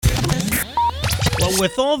Well,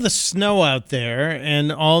 with all the snow out there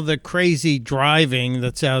and all the crazy driving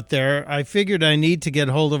that's out there, I figured I need to get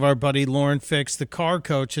hold of our buddy Lauren Fix, the car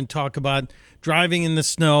coach, and talk about driving in the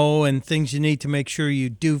snow and things you need to make sure you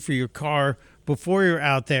do for your car before you're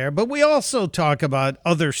out there. But we also talk about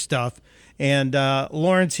other stuff, and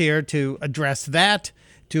Lauren's here to address that,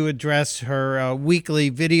 to address her weekly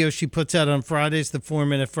video she puts out on Fridays, the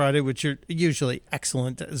 4-Minute Friday, which are usually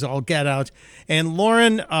excellent as all get out. And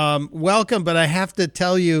Lauren, welcome, but I have to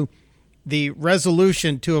tell you the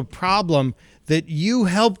resolution to a problem that you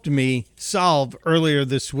helped me solve earlier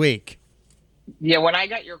this week. Yeah, when I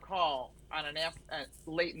got your call on an app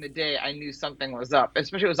late in the day, I knew something was up.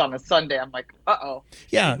 Especially it was on a Sunday. I'm like, uh-oh.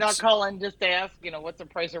 Yeah. He's not calling just to ask, what's the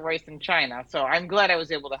price of rice in China. So I'm glad I was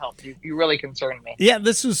able to help you. You really concerned me. Yeah,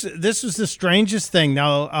 this was the strangest thing.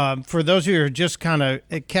 Now, for those of you who are just kind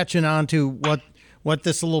of catching on to what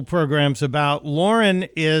this little program's about, Lauren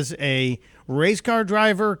is a race car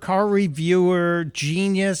driver, car reviewer,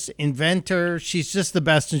 genius, inventor. She's just the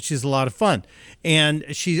best, and she's a lot of fun. And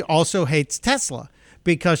she also hates Tesla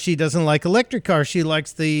because she doesn't like electric cars. She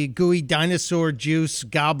likes the gooey dinosaur juice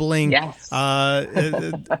gobbling Yes.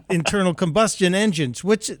 internal combustion engines,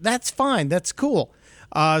 which that's fine. That's cool.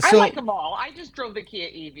 I like them all. I just drove the Kia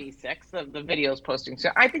EV6, the videos posting. So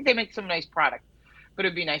I think they make some nice product. But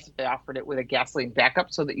it'd be nice if they offered it with a gasoline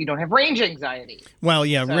backup so that you don't have range anxiety. Well,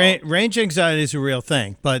 yeah, range anxiety is a real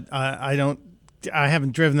thing, but I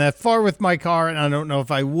haven't driven that far with my car, and I don't know if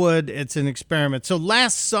I would. It's an experiment. So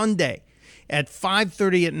last Sunday at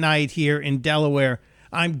 5:30 at night here in Delaware,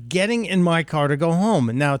 I'm getting in my car to go home.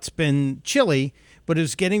 And now it's been chilly, but it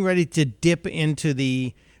was getting ready to dip into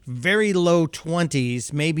the very low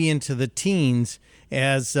 20s, maybe into the teens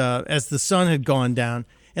as the sun had gone down.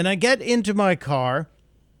 And I get into my car,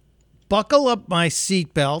 buckle up my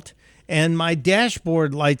seatbelt, and my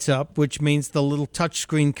dashboard lights up, which means the little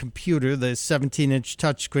touchscreen computer, the 17-inch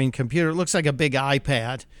touchscreen computer, it looks like a big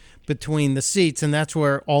iPad between the seats, and that's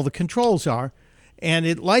where all the controls are. And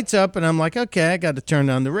it lights up, and I'm like, okay, I got to turn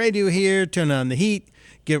on the radio here, turn on the heat,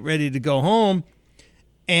 get ready to go home.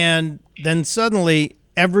 And then suddenly,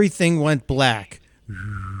 everything went black.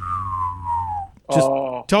 Just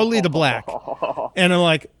totally to black. And I'm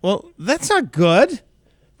like, well, that's not good.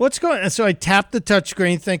 What's going on? And so I tapped the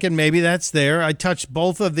touchscreen thinking maybe that's there. I touched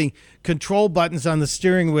both of the control buttons on the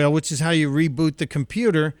steering wheel, which is how you reboot the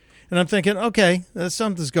computer. And I'm thinking, okay,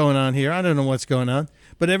 something's going on here. I don't know what's going on.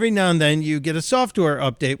 But every now and then you get a software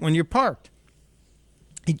update when you're parked.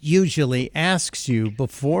 It usually asks you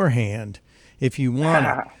beforehand if you want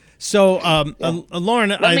it. So, Lauren,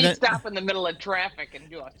 Let me stop in the middle of traffic and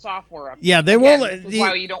do a software update. Yeah, they won't. This is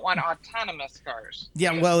why you don't want autonomous cars.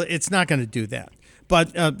 Yeah, well, it's not going to do that.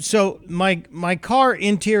 But so my car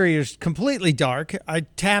interior is completely dark. I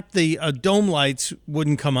tapped the dome lights,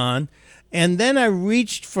 wouldn't come on. And then I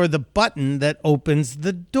reached for the button that opens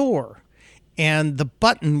the door. And the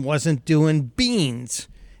button wasn't doing beans.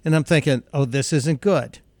 And I'm thinking, oh, this isn't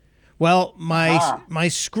good. Well, my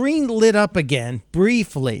screen lit up again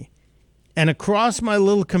briefly. And across my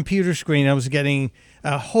little computer screen, I was getting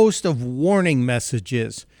a host of warning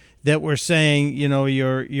messages that were saying, your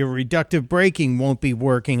reductive braking won't be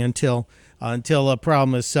working until a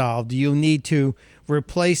problem is solved. You'll need to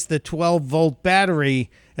replace the 12-volt battery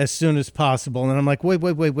as soon as possible. And I'm like, wait.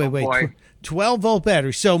 12-volt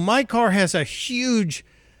battery. So my car has a huge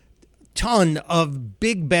ton of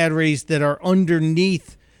big batteries that are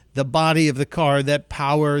underneath the body of the car that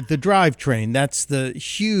power the drivetrain. That's the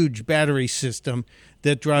huge battery system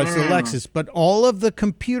that drives the Lexus. But all of the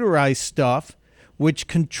computerized stuff, which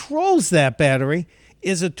controls that battery,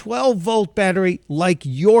 is a 12-volt battery like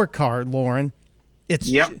your car, Lauren.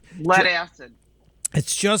 Lead acid.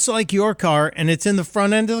 It's just like your car, and it's in the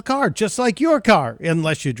front end of the car, just like your car,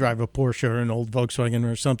 unless you drive a Porsche or an old Volkswagen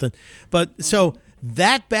or something. But so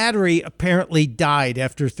that battery apparently died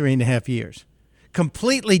after 3.5 years.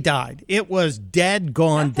 Completely died. It was dead,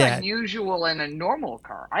 gone, That's dead. Unusual in a normal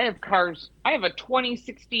car. I have a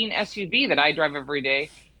 2016 SUV that I drive every day,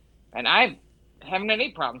 and I haven't had any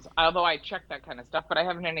problems. Although I check that kind of stuff, but I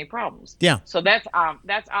haven't had any problems. Yeah. So that's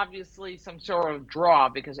obviously some sort of draw,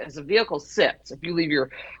 because as the vehicle sits, if you leave your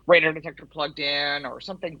radar detector plugged in or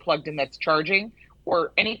something plugged in that's charging,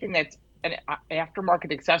 or anything that's an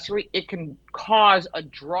aftermarket accessory, it can cause a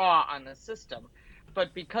draw on the system.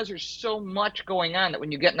 But because there's so much going on that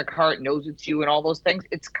when you get in the car, it knows it's you and all those things,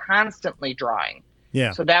 it's constantly drawing.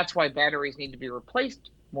 Yeah. So that's why batteries need to be replaced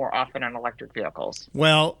more often on electric vehicles.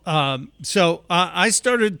 Well, so I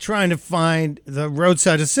started trying to find the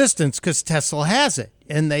roadside assistance because Tesla has it,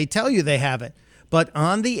 and they tell you they have it. But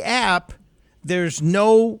on the app, there's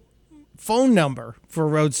no phone number for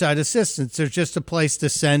roadside assistance. There's just a place to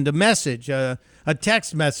send a message, a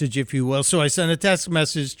text message, if you will. So I sent a text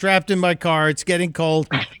message, trapped in my car. It's getting cold.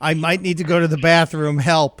 I might need to go to the bathroom.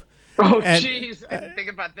 Help. Oh, And jeez. I didn't think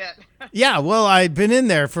about that. yeah, well, I've been in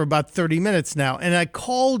there for about 30 minutes now, and I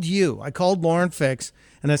called you. I called Lauren Fix,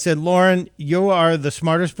 and I said, Lauren, you are the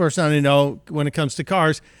smartest person I know when it comes to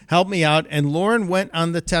cars. Help me out. And Lauren went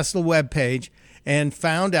on the Tesla webpage and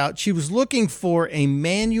found out she was looking for a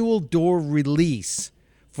manual door release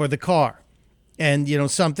for the car. And,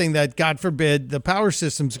 something that, God forbid, the power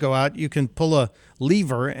systems go out, you can pull a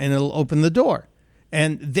lever and it'll open the door.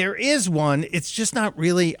 And there is one. It's just not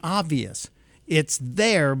really obvious. It's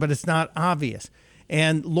there, but it's not obvious.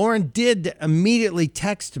 And Lauren did immediately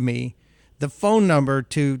text me the phone number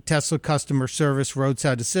to Tesla customer service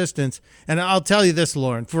roadside assistance. And I'll tell you this,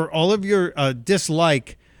 Lauren, for all of your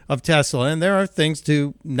dislike of Tesla, and there are things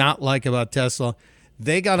to not like about Tesla,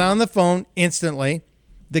 they got on the phone instantly.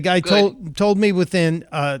 The guy told me within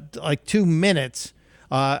like 2 minutes,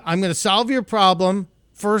 I'm going to solve your problem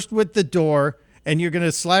first with the door, and you're going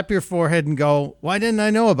to slap your forehead and go, why didn't I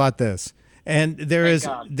know about this? And there's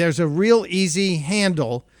a real easy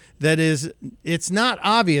handle that it's not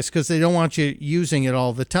obvious because they don't want you using it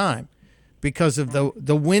all the time because of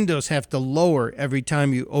the windows have to lower every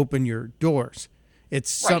time you open your doors.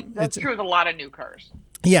 That's true with a lot of new cars.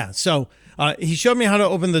 Yeah, so he showed me how to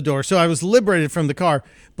open the door, so I was liberated from the car.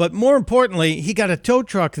 But more importantly, he got a tow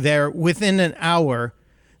truck there within an hour.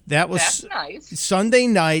 That's nice. Sunday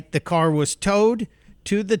night, the car was towed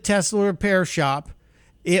to the Tesla repair shop.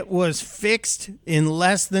 It was fixed in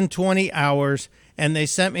less than 20 hours, and they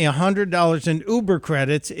sent me $100 in Uber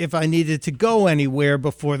credits if I needed to go anywhere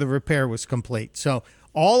before the repair was complete. So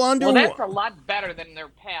all under. Well, that's a lot better than their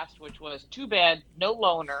past, which was too bad, no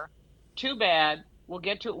loaner, too bad. We'll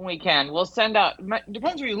get to it when we can. We'll send out.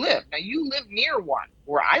 Depends where you live. Now you live near one.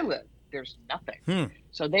 Where I live, there's nothing.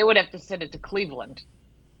 So they would have to send it to Cleveland.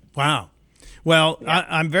 Wow. Well, Yeah.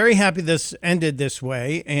 I'm very happy this ended this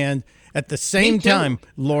way. And at the same time,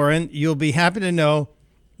 Lauren, you'll be happy to know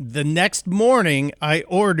the next morning I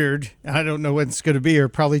ordered, I don't know when it's going to be, or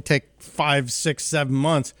probably take 5, 6, 7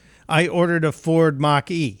 months. I ordered a Ford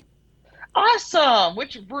Mach-E. Awesome.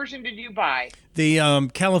 Which version did you buy? The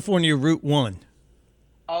California Route 1.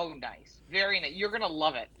 Oh, nice. Very nice. You're going to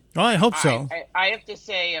love it. Oh, I hope so. I have to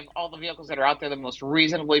say, of all the vehicles that are out there, the most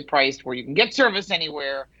reasonably priced, where you can get service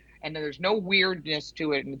anywhere, and there's no weirdness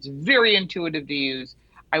to it, and it's very intuitive to use.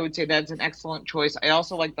 I would say that's an excellent choice. I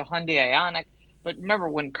also like the Hyundai Ioniq. But remember,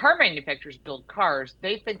 when car manufacturers build cars,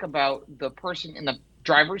 they think about the person in the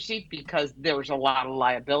driver's seat because there's a lot of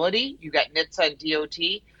liability. You got NHTSA and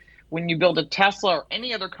DOT. When you build a Tesla or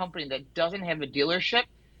any other company that doesn't have a dealership,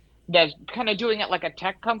 that's kind of doing it like a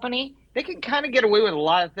tech company, they can kind of get away with a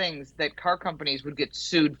lot of things that car companies would get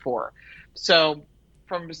sued for. So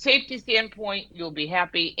from a safety standpoint, you'll be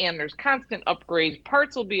happy, and there's constant upgrades.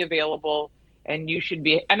 Parts will be available, and you should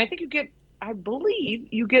be. And I believe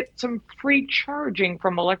you get some free charging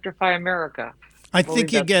from Electrify America. I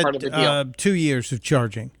think you get 2 years of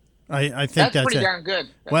charging. I think that's pretty it. darn good.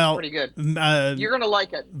 Well, pretty good. You're going to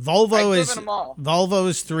like it. Volvo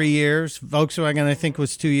is 3 years. Volkswagen, I think,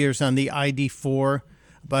 was 2 years on the ID4.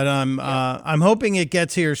 But I'm hoping it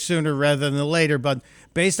gets here sooner rather than later. But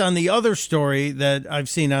based on the other story that I've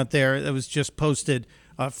seen out there that was just posted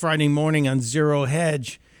Friday morning on Zero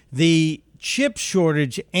Hedge, the chip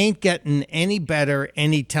shortage ain't getting any better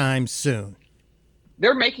anytime soon.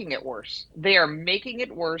 They're making it worse. They are making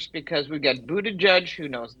it worse because we've got Buttigieg, who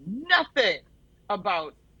knows nothing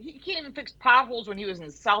about. He can't even fix potholes when he was in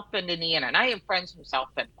South Bend, Indiana. And I have friends from South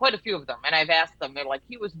Bend, quite a few of them. And I've asked them, they're like,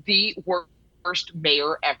 he was the worst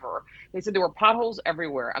mayor ever. They said there were potholes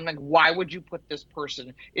everywhere. I'm like, why would you put this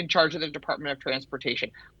person in charge of the Department of Transportation?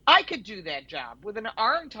 I could do that job with an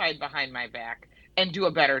arm tied behind my back and do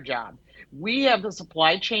a better job. We have the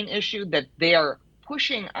supply chain issue that they are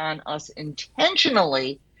pushing on us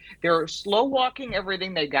intentionally. They're slow walking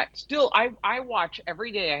everything. They got still. I watch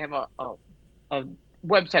every day. I have a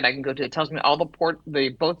website I can go to that tells me all the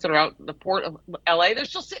boats that are out the port of LA. They're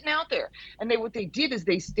still sitting out there. And what they did is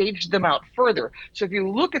they staged them out further. So if you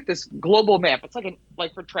look at this global map, it's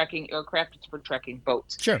like for tracking aircraft, it's for tracking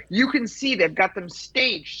boats. Sure. You can see they've got them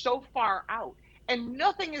staged so far out, and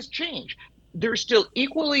nothing has changed. They're still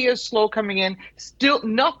equally as slow coming in. Still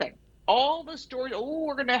nothing. All the stories,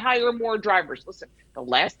 we're going to hire more drivers. Listen, the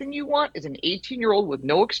last thing you want is an 18-year-old with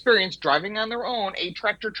no experience driving on their own a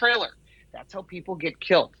tractor trailer. That's how people get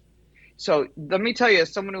killed. So let me tell you,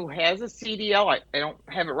 as someone who has a CDL, I don't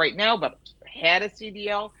have it right now, but had a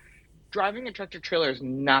CDL, driving a tractor trailer is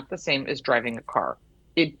not the same as driving a car.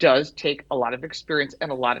 it does take a lot of experience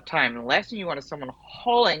and a lot of time. And the last thing you want is someone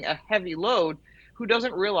hauling a heavy load who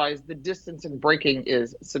doesn't realize the distance in braking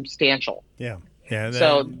is substantial. Yeah. Yeah.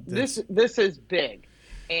 So That's this is big.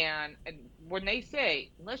 And when they say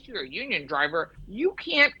unless you're a union driver, you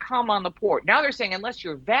can't come on the port. Now they're saying unless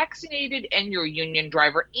you're vaccinated and you're a union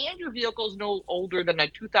driver and your vehicle is no older than a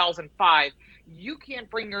 2005, you can't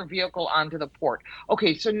bring your vehicle onto the port.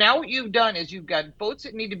 Okay, so now what you've done is you've got boats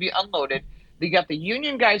that need to be unloaded. You got the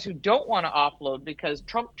union guys who don't want to offload because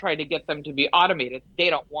Trump tried to get them to be automated. They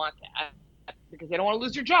don't want that because they don't want to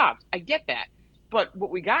lose their jobs. I get that. But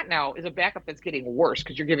what we got now is a backup that's getting worse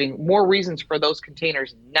because you're giving more reasons for those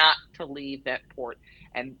containers not to leave that port.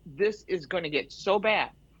 And this is going to get so bad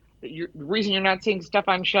that the reason you're not seeing stuff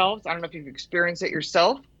on shelves, I don't know if you've experienced it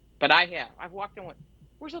yourself, but I have. I've walked in and went,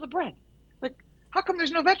 where's all the bread? Like, how come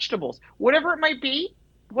there's no vegetables? Whatever it might be,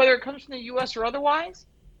 whether it comes from the US or otherwise,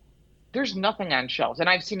 there's nothing on shelves. And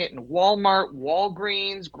I've seen it in Walmart,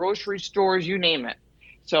 Walgreens, grocery stores, you name it.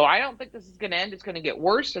 So I don't think this is going to end. It's going to get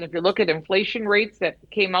worse. And if you look at inflation rates that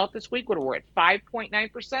came out this week, what we're at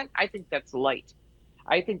 5.9%, I think that's light.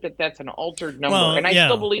 I think that that's an altered number. well, And I yeah.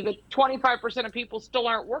 still believe that 25% of people still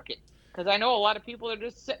aren't working because I know a lot of people are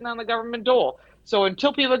just sitting on the government dole. So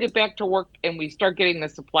until people get back to work and we start getting the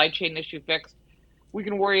supply chain issue fixed, we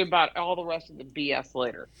can worry about all the rest of the BS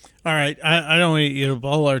later. All right. I don't want to eat up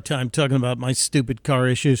all our time talking about my stupid car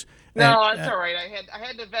issues. No, that's all right. I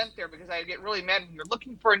had to vent there because I get really mad when you're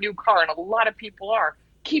looking for a new car, and a lot of people are.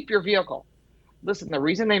 Keep your vehicle. Listen, the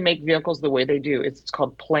reason they make vehicles the way they do is it's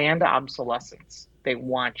called planned obsolescence. They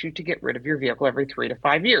want you to get rid of your vehicle every 3 to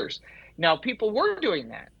 5 years. Now, people were doing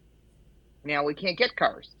that. Now we can't get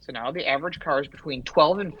cars. So now the average car is between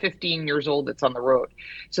 12 and 15 years old that's on the road.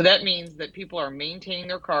 So that means that people are maintaining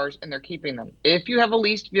their cars and they're keeping them. If you have a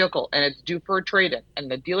leased vehicle and it's due for a trade-in and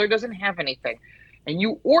the dealer doesn't have anything and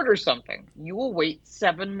you order something, you will wait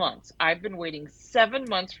 7 months. I've been waiting 7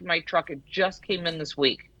 months for my truck. It just came in this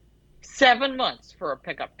week. 7 months for a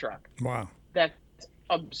pickup truck. Wow. That's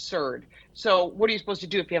absurd. So what are you supposed to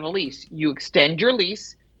do if you have a lease? You extend your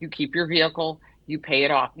lease, you keep your vehicle, you pay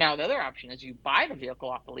it off. Now, the other option is you buy the vehicle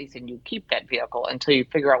off the lease and you keep that vehicle until you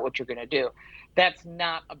figure out what you're going to do. That's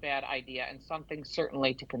not a bad idea and something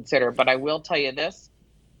certainly to consider. But I will tell you this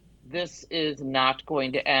is not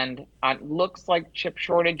going to end on looks like chip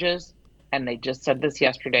shortages. And they just said this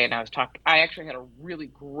yesterday. And I actually had a really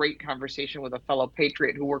great conversation with a fellow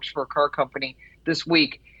patriot who works for a car company this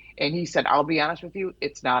week. And he said, I'll be honest with you,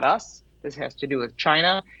 it's not us. This has to do with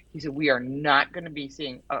China. He said, we are not going to be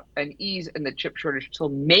seeing an ease in the chip shortage until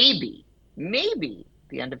maybe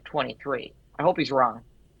the end of 23. I hope he's wrong.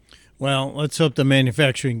 Well, let's hope the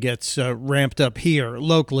manufacturing gets ramped up here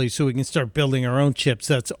locally so we can start building our own chips.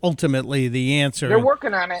 That's ultimately the answer. They're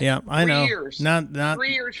working on it. Yeah, I know. 3 years. Not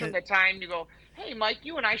 3 years from the time you go, hey, Mike,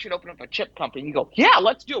 you and I should open up a chip company. You go, yeah,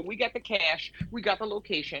 let's do it. We got the cash. We got the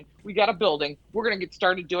location. We got a building. We're going to get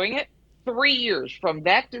started doing it. 3 years from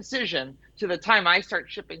that decision to the time I start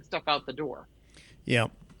shipping stuff out the door. Yeah,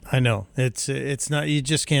 I know. It's not, you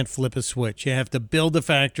just can't flip a switch. You have to build a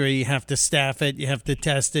factory, you have to staff it, you have to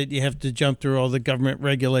test it, you have to jump through all the government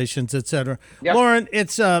regulations, etc. Yep. Lauren,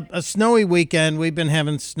 it's a snowy weekend. We've been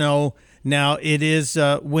having snow. Now it is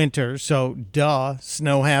winter, so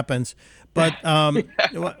snow happens. But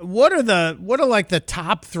what are like the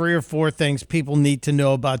top 3 or 4 things people need to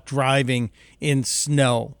know about driving in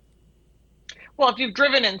snow? Well, if you've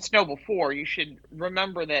driven in snow before, you should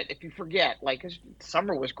remember that if you forget, like 'cause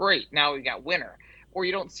summer was great, now we got winter, or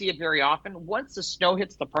you don't see it very often. Once the snow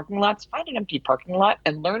hits the parking lots, find an empty parking lot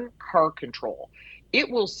and learn car control. It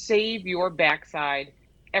will save your backside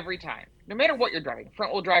every time, no matter what you're driving.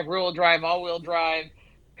 Front wheel drive, rear wheel drive, all wheel drive.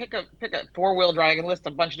 Pick a 4-wheel drive and list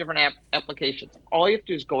a bunch of different applications. All you have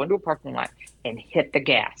to do is go into a parking lot and hit the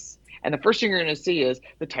gas. And the first thing you're going to see is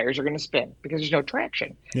the tires are going to spin because there's no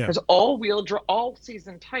traction. Yeah. Because all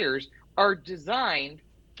season tires are designed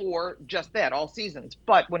for just that, all seasons.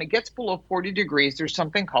 But when it gets below 40 degrees, there's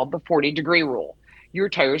something called the 40-degree rule. Your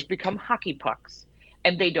tires become hockey pucks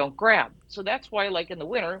and they don't grab. So that's why, like in the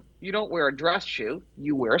winter, you don't wear a dress shoe,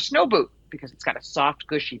 you wear a snow boot because it's got a soft,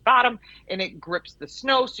 gushy bottom and it grips the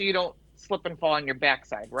snow so you don't slip and fall on your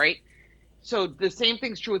backside, right? So the same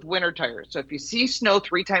thing's true with winter tires. So if you see snow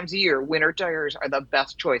 3 times a year, winter tires are the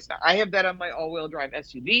best choice. Now, I have that on my all-wheel drive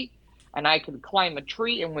SUV, and I can climb a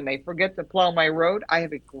tree, and when they forget to plow my road, I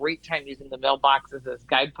have a great time using the mailboxes as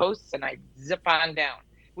guideposts, and I zip on down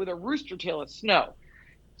with a rooster tail of snow.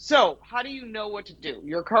 So how do you know what to do?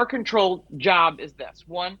 Your car control job is this.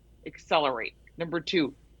 1, accelerate. Number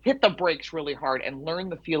 2, hit the brakes really hard and learn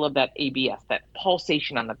the feel of that ABS, that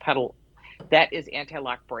pulsation on the pedal. that is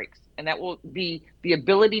anti-lock brakes. And that will be the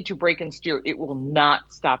ability to brake and steer. It will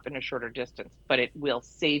not stop in a shorter distance, but it will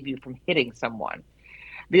save you from hitting someone.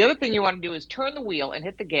 The other thing you want to do is turn the wheel and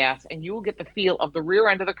hit the gas, and you will get the feel of the rear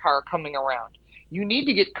end of the car coming around. You need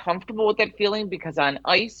to get comfortable with that feeling because on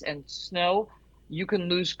ice and snow, you can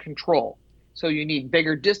lose control. So you need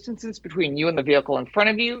bigger distances between you and the vehicle in front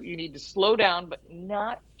of you. You need to slow down, but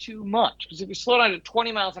not too much. Because if you slow down to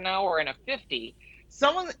 20 miles an hour in a 50,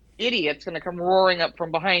 some idiot's going to come roaring up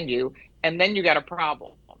from behind you, and then you got a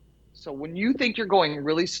problem. So when you think you're going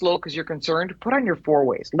really slow because you're concerned, put on your four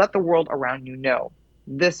ways. Let the world around you know.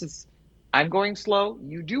 I'm going slow.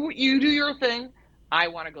 You do your thing. I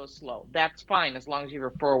want to go slow. That's fine as long as you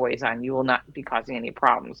have your four ways on. You will not be causing any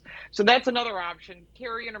problems. So that's another option.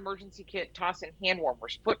 Carry an emergency kit, toss in hand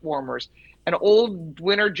warmers, foot warmers, an old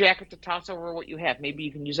winter jacket to toss over what you have. Maybe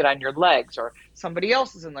you can use it on your legs or somebody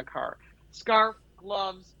else is in the car. Scarf,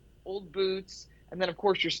 gloves, old boots, and then of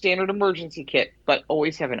course your standard emergency kit, but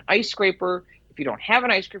always have an ice scraper. If you don't have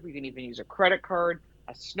an ice scraper, you can even use a credit card,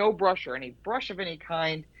 a snow brush, or any brush of any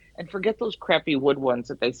kind. And forget those crappy wood ones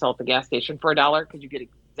that they sell at the gas station for $1 because you get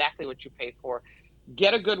exactly what you pay for.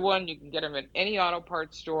 Get a good one. You can get them at any auto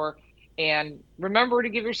parts store. And remember to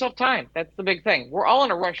give yourself time. That's the big thing. We're all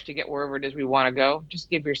in a rush to get wherever it is we want to go. Just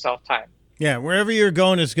give yourself time. Yeah, wherever you're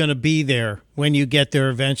going is going to be there when you get there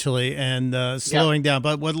eventually, and slowing down.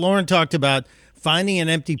 But what Lauren talked about, finding an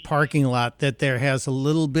empty parking lot that there has a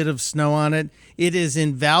little bit of snow on it, it is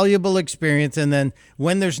invaluable experience. And then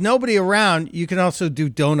when there's nobody around, you can also do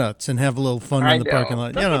donuts and have a little fun in the parking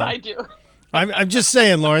lot. That's what I do. I'm just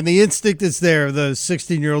saying, Lauren, the instinct is there, the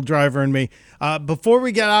 16-year-old driver in me. Before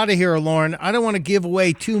we get out of here, Lauren, I don't want to give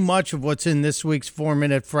away too much of what's in this week's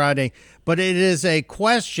 4-Minute Friday, but it is a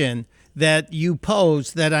question that you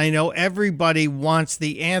pose that I know everybody wants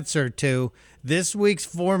the answer to. This week's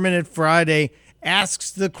 4-Minute Friday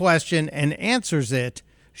asks the question and answers it.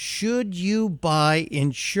 Should you buy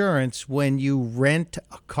insurance when you rent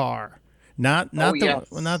a car? Not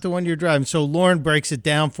the one you're driving. So Lauren breaks it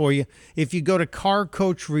down for you. If you go to Car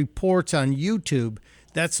Coach Reports on YouTube,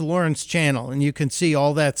 that's Lauren's channel, and you can see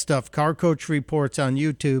all that stuff. Car Coach Reports on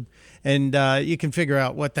YouTube, and you can figure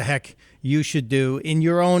out what the heck you should do in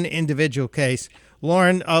your own individual case.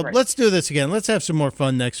 Lauren, let's do this again. Let's have some more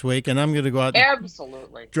fun next week, and I'm going to go out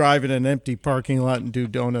Absolutely. and drive in an empty parking lot and do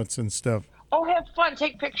donuts and stuff. Oh, have fun.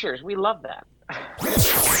 Take pictures. We love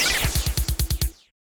that.